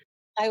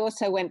 I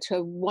also went to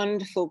a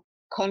wonderful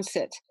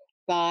concert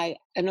by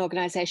an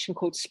organisation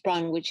called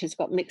Sprung, which has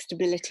got mixed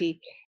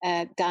ability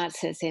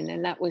dancers in,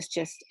 and that was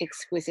just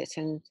exquisite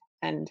and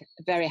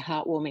very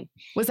heartwarming.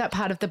 Was that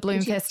part of the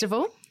Bloom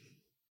Festival?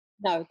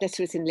 No, this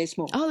was in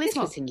Lismore. Oh, Lismore. This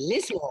was in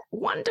Lismore.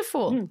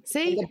 Wonderful.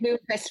 See? And the Bloom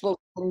Festival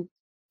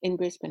in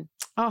Brisbane.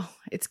 Oh,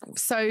 it's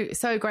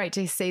so great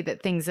to see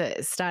that things are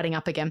starting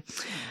up again.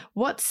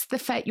 What's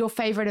your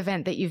favourite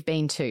event that you've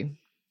been to?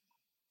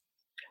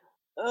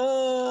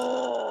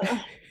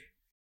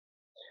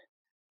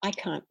 I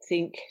can't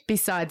think.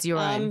 Besides your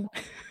own.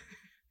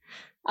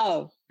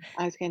 Oh,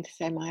 I was going to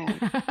say my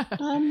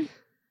own.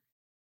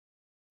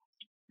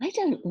 I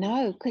don't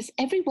know, because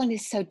everyone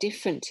is so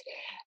different.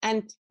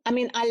 And I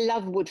mean, I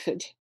love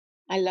Woodford,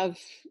 but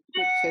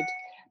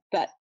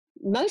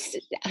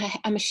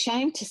I'm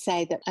ashamed to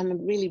say that I'm a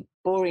really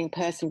boring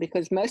person,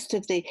 because most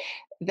of the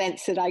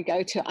events that I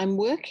go to, I'm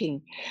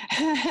working.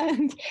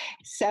 And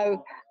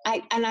so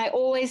I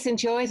always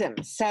enjoy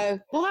them. So,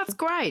 well, that's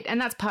great.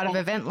 And that's part of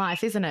event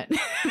life, isn't it?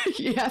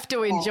 You have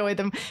to enjoy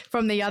them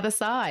from the other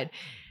side.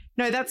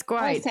 No, that's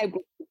great. I say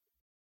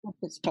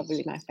Woodford's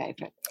probably my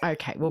favourite.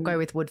 Okay, we'll go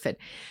with Woodford.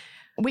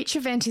 Which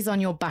event is on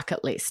your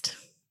bucket list?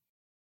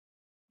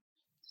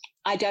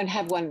 I don't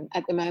have one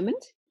at the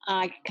moment.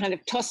 I kind of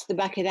tossed the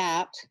bucket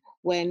out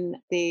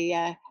when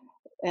the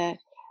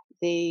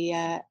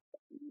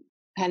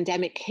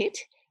pandemic hit,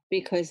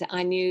 because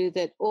I knew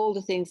that all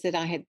the things that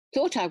I had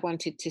thought I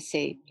wanted to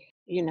see,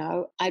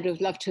 I'd have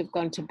loved to have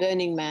gone to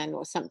Burning Man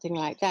or something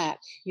like that,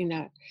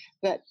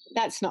 but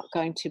that's not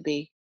going to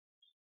be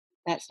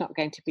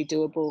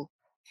doable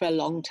for a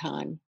long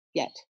time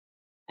yet.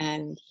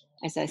 And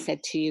as I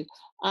said to you,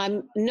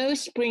 I'm no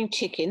spring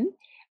chicken.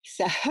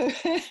 So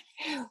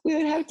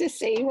we'll have to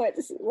see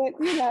what's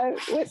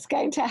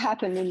going to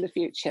happen in the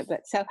future.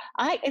 But so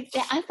I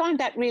find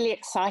that really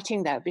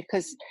exciting, though,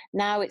 because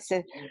now it's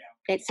a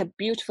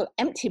beautiful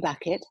empty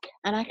bucket,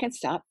 and I can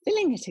start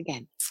filling it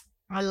again.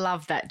 I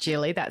love that,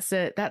 Jilly. That's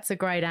a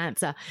great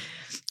answer.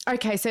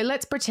 Okay, so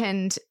let's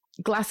pretend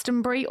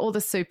Glastonbury or the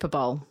Super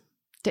Bowl.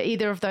 Do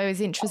either of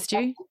those interest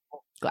you?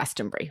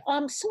 Glastonbury.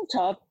 Sort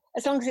of,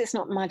 as long as it's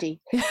not muddy.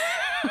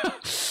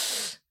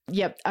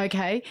 Yep.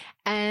 Okay.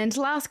 And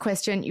last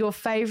question, your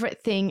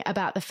favourite thing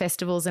about the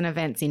festivals and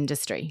events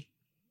industry?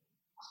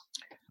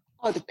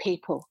 Oh, the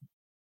people,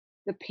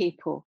 the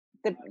people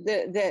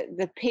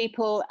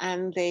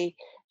and the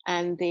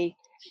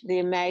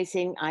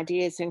amazing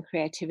ideas and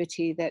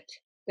creativity that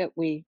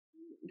we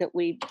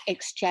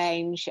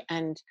exchange,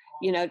 and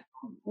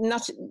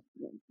not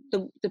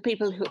the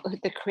people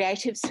the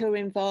creatives who are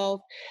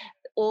involved,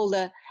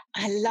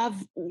 I love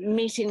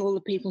meeting all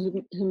the people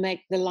who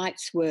make the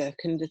lights work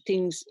and the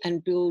things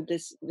and build the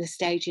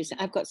stages.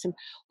 I've got some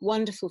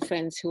wonderful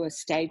friends who are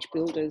stage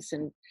builders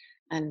and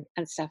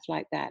stuff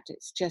like that.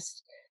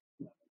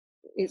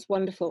 It's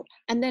wonderful.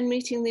 And then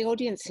meeting the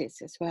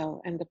audiences as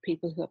well, and the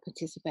people who are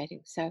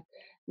participating. So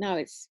no,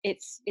 it's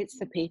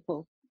the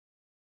people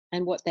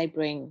and what they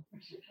bring.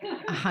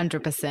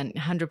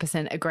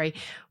 100% agree.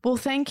 Well,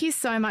 thank you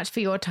so much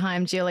for your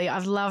time, Jilly.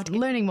 I've loved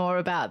learning more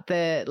about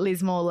the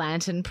Lismore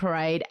Lantern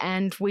Parade,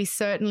 and we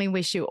certainly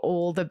wish you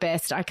all the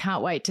best. I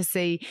can't wait to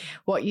see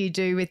what you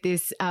do with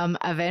this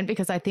event,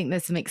 because I think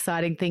there's some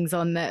exciting things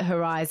on the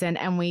horizon,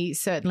 and we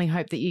certainly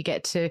hope that you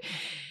get to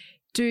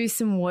do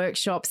some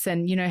workshops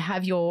and, you know,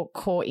 have your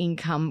core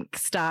income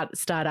start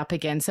up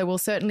again. So we'll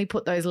certainly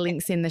put those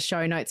links in the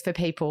show notes for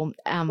people.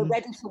 We're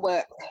ready for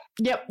work.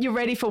 Yep, you're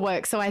ready for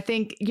work. So I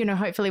think, you know,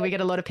 hopefully we get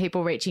a lot of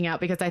people reaching out,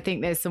 because I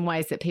think there's some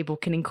ways that people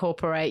can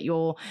incorporate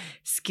your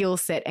skill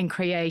set and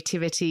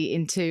creativity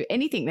into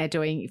anything they're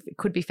doing. It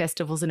could be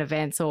festivals and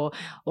events or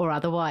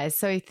otherwise.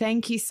 So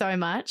thank you so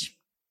much.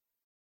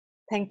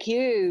 Thank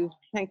you.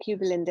 Thank you,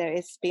 Belinda.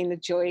 It's been a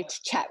joy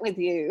to chat with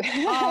you.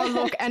 Oh,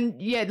 look,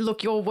 and yeah,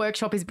 look, your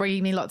workshop is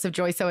bringing me lots of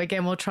joy. So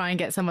again, we'll try and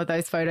get some of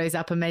those photos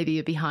up and maybe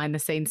a behind the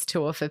scenes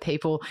tour for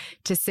people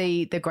to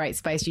see the great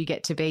space you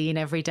get to be in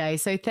every day.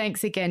 So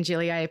thanks again,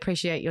 Julie. I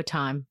appreciate your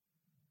time.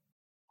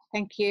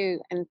 Thank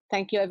you. And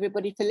thank you,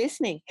 everybody, for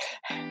listening.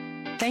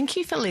 Thank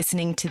you for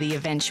listening to the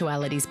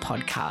Eventualities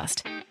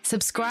podcast.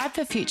 Subscribe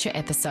for future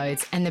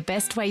episodes, and the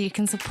best way you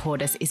can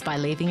support us is by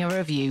leaving a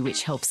review,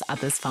 which helps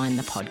others find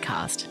the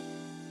podcast.